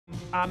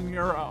on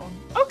your own.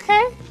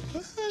 Okay.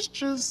 This is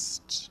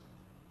just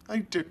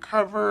like to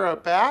cover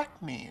up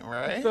acne,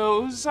 right?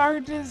 Those are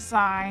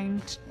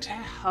designed to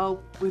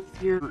help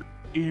with your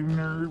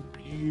inner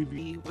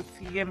beauty, with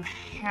the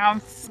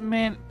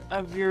enhancement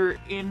of your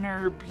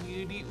inner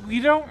beauty. We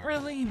don't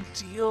really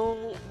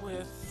deal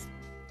with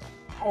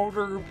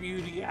powder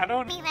beauty. I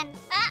don't even.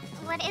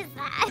 What is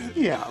that?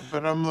 Yeah,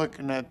 but I'm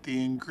looking at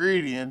the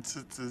ingredients.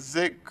 It's a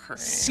zit cream.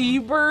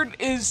 Seabird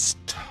is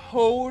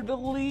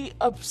totally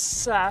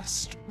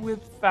obsessed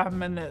with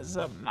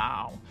feminism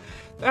now.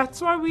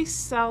 That's why we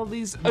sell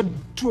these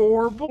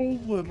adorable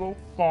little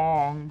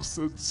thongs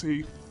that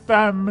say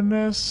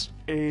feminist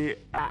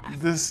AF.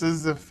 This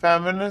is a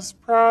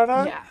feminist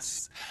product?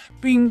 Yes.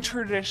 Being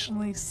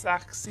traditionally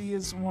sexy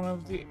is one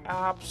of the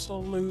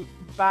absolute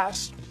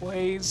best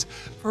ways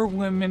for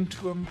women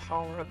to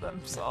empower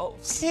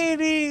themselves.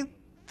 Katie,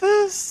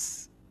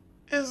 this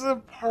is a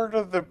part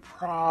of the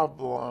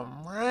problem,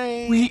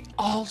 right? We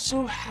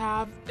also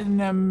have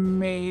an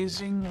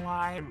amazing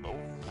line of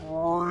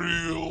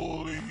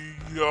really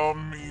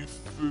yummy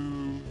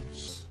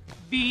foods.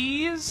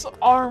 These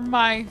are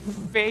my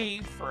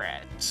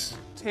favorite.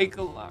 Take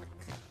a look.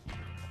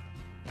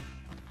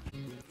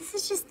 This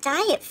is just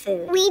diet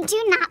food. We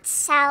do not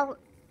sell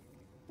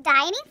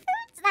dieting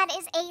foods. That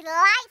is a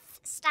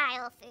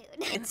lifestyle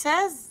food. It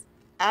says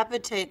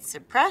appetite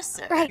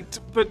suppressor. Right,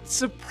 but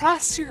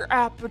suppress your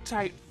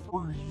appetite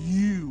for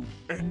you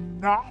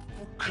and not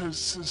because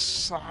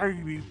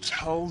society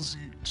tells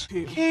you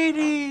to.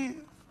 Katie,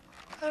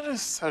 that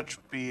is such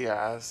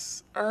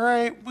BS.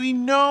 Alright, we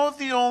know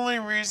the only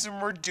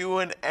reason we're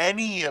doing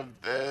any of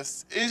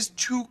this is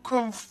to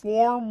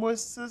conform with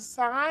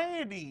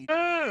society.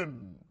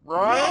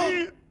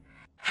 Right?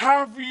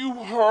 Have you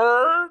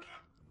heard?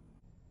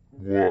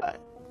 What?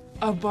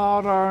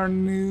 About our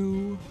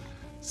new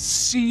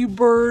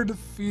Seabird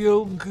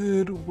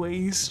feel-good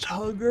waist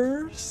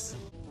huggers?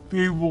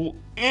 They will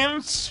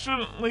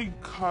instantly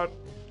cut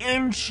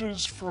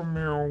inches from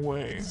your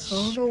waist.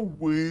 It's not a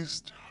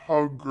waist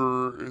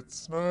hugger.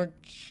 It's not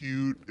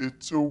cute.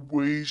 It's a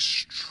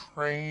waist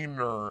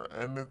trainer.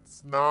 And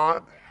it's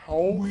not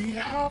healthy. We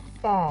have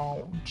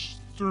found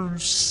through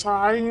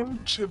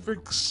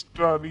scientific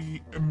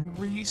study and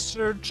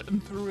research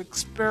and through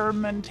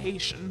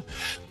experimentation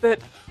that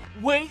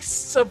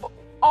waists of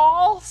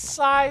all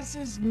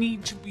sizes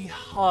need to be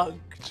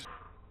hugged.